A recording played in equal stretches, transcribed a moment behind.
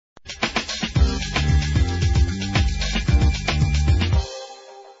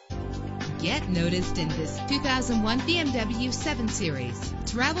noticed in this 2001 BMW 7 Series.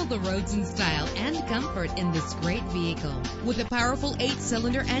 Travel the roads in style and comfort in this great vehicle. With a powerful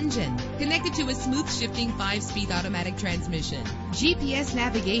 8-cylinder engine connected to a smooth shifting 5-speed automatic transmission, GPS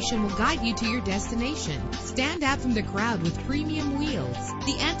navigation will guide you to your destination. Stand out from the crowd with premium wheels.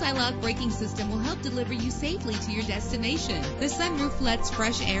 The anti-lock braking system will help deliver you safely to your destination. The sunroof lets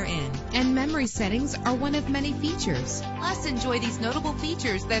fresh air in, and memory settings are one of many features. Plus, enjoy these notable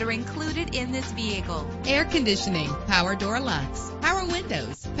features that are included in this vehicle: air conditioning, power door locks, power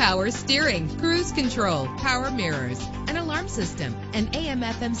windows, power steering, cruise control, power mirrors, an alarm system, and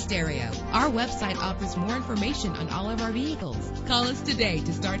AM/FM stereo. Our website offers more information on all of our vehicles. Call us today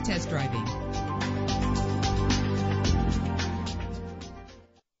to start test driving.